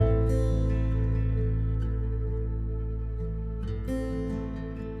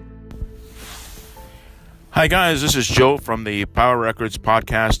Hi guys, this is Joe from the Power Records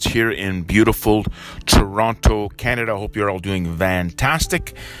podcast here in beautiful Toronto, Canada. Hope you're all doing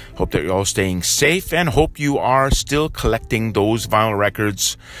fantastic. Hope that you're all staying safe and hope you are still collecting those vinyl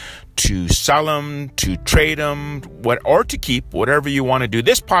records to sell them, to trade them, or to keep, whatever you want to do.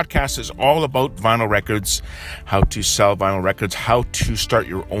 This podcast is all about vinyl records, how to sell vinyl records, how to start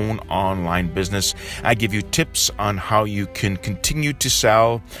your own online business. I give you tips on how you can continue to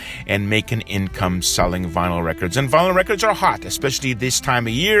sell and make an income selling vinyl records. And vinyl records are hot, especially this time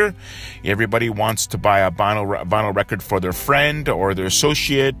of year. Everybody wants to buy a vinyl record for their friend or their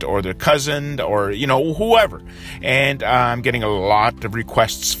associate or their cousin or, whoever. And I'm getting a lot of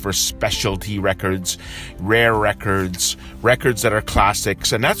requests for specialty records, rare records that are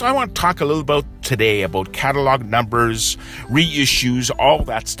classics. And that's what I want to talk a little about today, about catalog numbers, reissues, all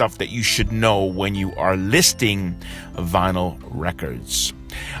that stuff that you should know when you are listing vinyl records.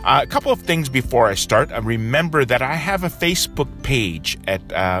 A couple of things before I start. Remember that I have a Facebook page at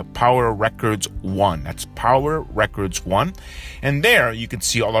Power Records 1. That's Power Records 1. And there you can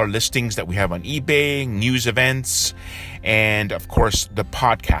see all our listings that we have on eBay, news events, and of course the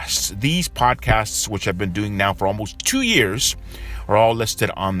podcasts. These podcasts, which I've been doing now for almost 2 years, are all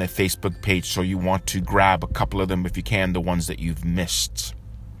listed on the Facebook page. So you want to grab a couple of them if you can, the ones that you've missed.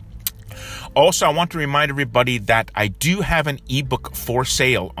 Also, I want to remind everybody that I do have an ebook for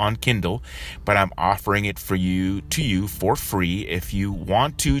sale on Kindle, but I'm offering it to you for free. If you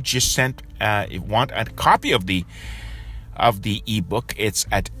want to just want a copy of the ebook, it's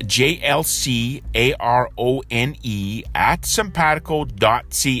at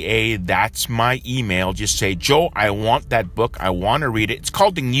jlcarone@simpatico.ca. That's my email. Just say, Joe, I want that book. I want to read it. It's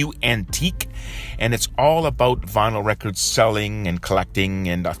called The New Antique, and it's all about vinyl records selling and collecting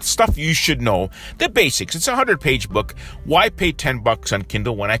and stuff you should know. The basics. It's a 100-page book. Why pay $10 on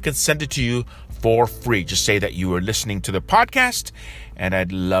Kindle when I can send it to you for free? Just say that you are listening to the podcast, and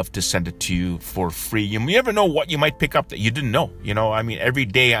I'd love to send it to you for free. You never know what you might pick up that you didn't know. Every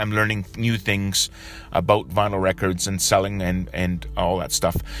day I'm learning new things about vinyl records and selling and all that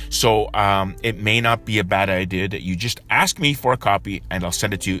stuff. So it may not be a bad idea that you just ask me for a copy, and I'll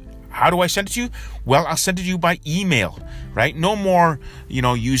send it to you. How do I send it to you? Well, I'll send it to you by email, right? No more,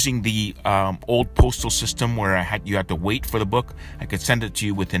 using the old postal system where you had to wait for the book. I could send it to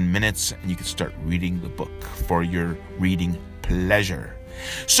you within minutes, and you could start reading the book for your reading pleasure.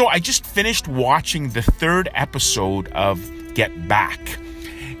 So I just finished watching the third episode of Get Back.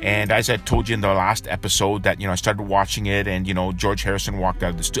 And as I told you in the last episode that, I started watching it and, George Harrison walked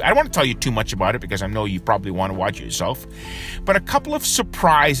out of the studio. I don't want to tell you too much about it because I know you probably want to watch it yourself. But a couple of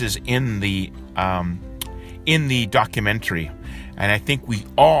surprises in the documentary. And I think we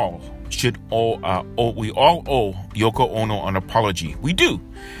all owe Yoko Ono an apology. We do.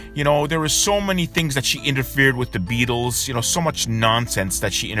 There were so many things that she interfered with the Beatles, so much nonsense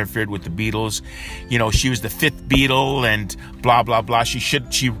that she interfered with the Beatles. She was the fifth Beatle and blah, blah, blah.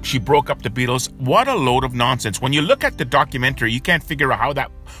 She broke up the Beatles. What a load of nonsense. When you look at the documentary, you can't figure out how that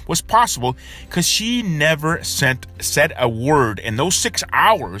was possible because she never said a word. In those 6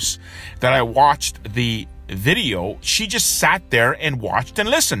 hours that I watched the video, she just sat there and watched and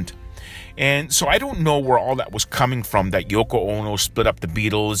listened. And so I don't know where all that was coming from, that Yoko Ono split up the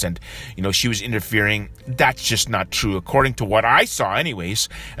Beatles and, she was interfering. That's just not true. According to what I saw anyways,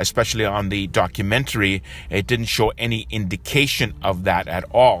 especially on the documentary, it didn't show any indication of that at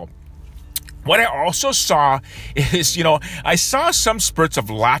all. What I also saw is, I saw some spurts of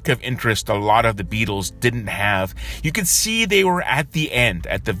lack of interest a lot of the Beatles didn't have. You could see they were at the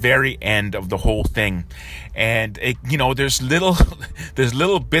very end of the whole thing. And, there's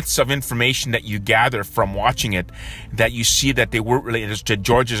little bits of information that you gather from watching it that you see that they weren't really interested.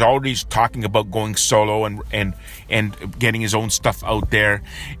 George is already talking about going solo and getting his own stuff out there.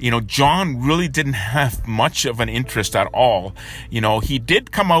 John really didn't have much of an interest at all. He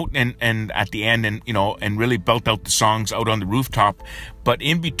did come out and at the end and really belt out the songs out on the rooftop. But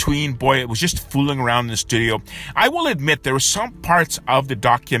in between, boy, it was just fooling around in the studio. I will admit there were some parts of the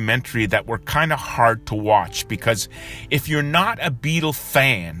documentary that were kind of hard to watch because if you're not a Beatle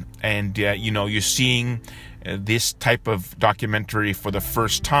fan and, you're seeing this type of documentary for the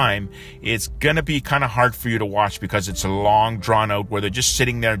first time, it's going to be kind of hard for you to watch because it's a long drawn out where they're just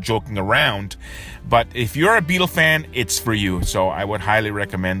sitting there joking around. But if you're a Beatle fan, it's for you. So I would highly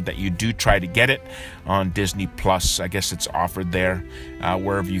recommend that you do try to get it on Disney Plus. I guess it's offered there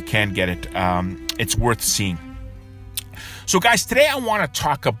wherever you can get it. It's worth seeing. So guys, today I want to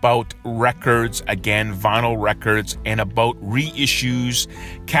talk about records, again, vinyl records, and about reissues,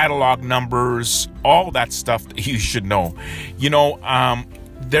 catalog numbers, all that stuff that you should know.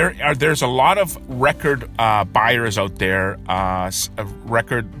 there's a lot of record buyers out there,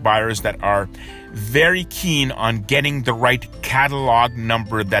 record buyers that are very keen on getting the right catalog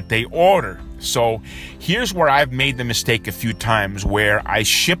number that they order. So here's where I've made the mistake a few times, where I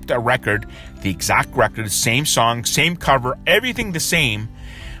shipped a record, the exact record, same song, same cover, everything the same,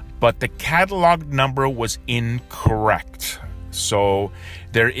 but the catalog number was incorrect. So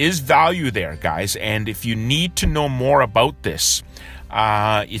there is value there, guys. And if you need to know more about this,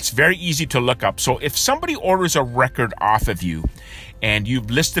 it's very easy to look up. So if somebody orders a record off of you and you've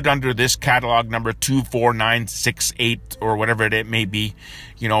listed under this catalog number 24968 or whatever it may be,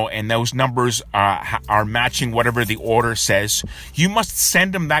 you know, and those numbers are matching whatever the order says, you must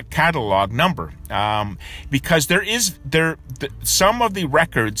send them that catalog number, because some of the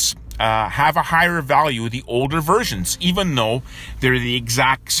records have a higher value, the older versions, even though they're the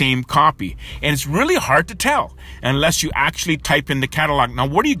exact same copy. And it's really hard to tell unless you actually type in the catalog. Now,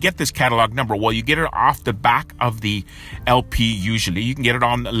 where do you get this catalog number? Well, you get it off the back of the LP usually. You can get it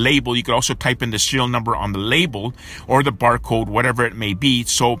on the label. You can also type in the serial number on the label or the barcode, whatever it may be.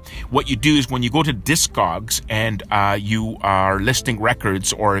 So what you do is when you go to Discogs and you are listing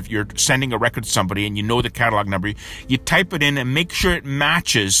records, or if you're sending a record to somebody and you know the catalog number, you type it in and make sure it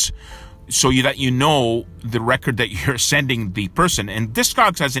matches, so that you know the record that you're sending the person. And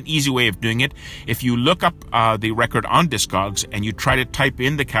Discogs has an easy way of doing it. If you look up the record on Discogs and you try to type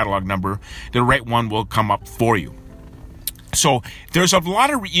in the catalog number, the right one will come up for you. So there's a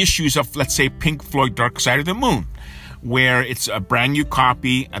lot of issues of, let's say, Pink Floyd Dark Side of the Moon, where it's a brand new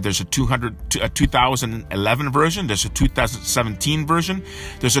copy. There's a 2011 version. There's a 2017 version.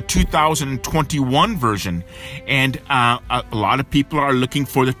 There's a 2021 version. And a lot of people are looking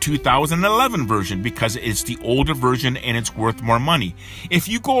for the 2011 version because it's the older version and it's worth more money. If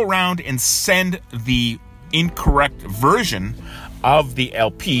you go around and send the incorrect version of the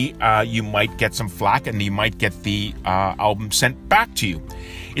LP, you might get some flack and you might get the album sent back to you.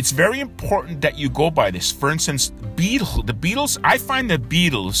 It's very important that you go by this. For instance, the Beatles, I find the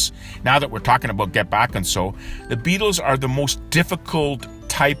Beatles, now that we're talking about Get Back and so, the Beatles are the most difficult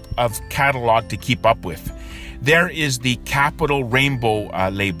type of catalog to keep up with. There is the capital rainbow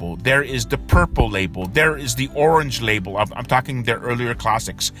label. There is the purple label. There is the orange label. I'm talking their earlier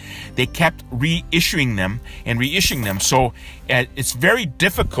classics. They kept reissuing them and reissuing them. So it's very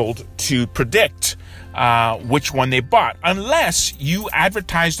difficult to predict which one they bought, unless you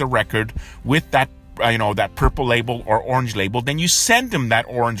advertise the record with that that purple label or orange label. Then you send them that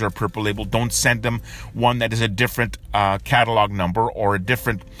orange or purple label. Don't send them one that is a different catalog number or a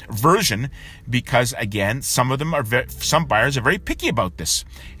different version, because again, some buyers are very picky about this.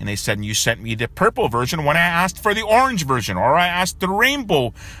 And they said, you sent me the purple version when I asked for the orange version, or I asked the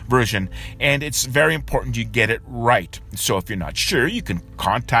rainbow version. And it's very important you get it right. So if you're not sure, you can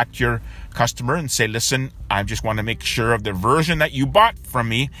contact your customer and say, listen, I just want to make sure of the version that you bought from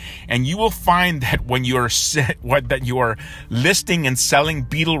me. And you will find that when you are listing and selling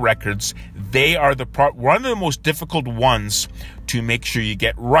Beatle records, they are one of the most difficult ones to make sure you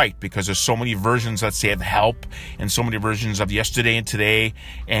get right, because there's so many versions, let's say, of Help, and so many versions of Yesterday and Today,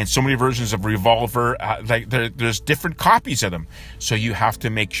 and so many versions of Revolver. There's different copies of them. So you have to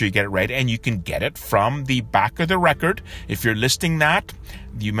make sure you get it right, and you can get it from the back of the record. If you're listing that,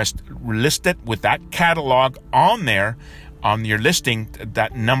 you must list it with that catalog on there. On your listing,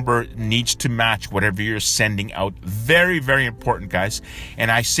 that number needs to match whatever you're sending out. Very, very important, guys.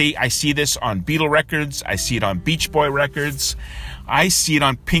 And I see this on Beatle records. I see it on Beach Boy records. I see it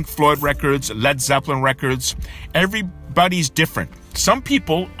on Pink Floyd records, Led Zeppelin records. Everybody's different. Some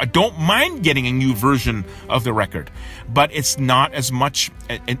people don't mind getting a new version of the record, but it's not as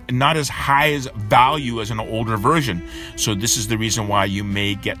high as value as an older version. So this is the reason why you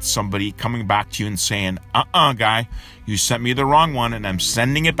may get somebody coming back to you and saying, guy, you sent me the wrong one and I'm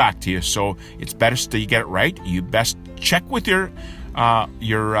sending it back to you. So it's better so you get it right. You best check with your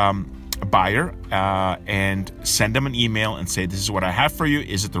buyer and send them an email and say, this is what I have for you.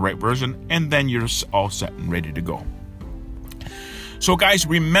 Is it the right version? And then you're all set and ready to go. So guys,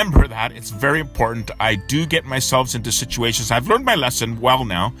 remember that it's very important. I do get myself into situations. I've learned my lesson well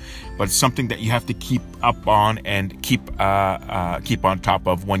now, but it's something that you have to keep up on and keep on top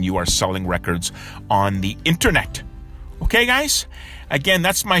of when you are selling records on the internet. Okay, guys? Again,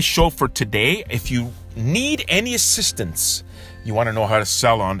 that's my show for today. If you need any assistance, you want to know how to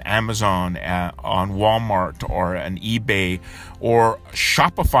sell on Amazon, on Walmart, or an eBay, or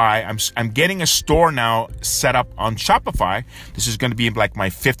Shopify. I'm getting a store now set up on Shopify. This is going to be like my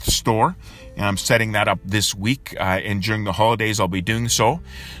 5th store, and I'm setting that up this week. And during the holidays, I'll be doing so.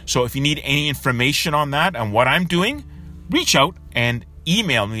 So if you need any information on that and what I'm doing, reach out and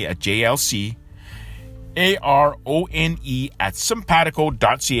email me at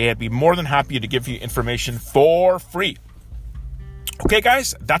jlcarone@simpatico.ca. I'd be more than happy to give you information for free. Okay,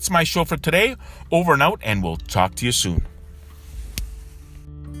 guys, that's my show for today. Over and out, and we'll talk to you soon.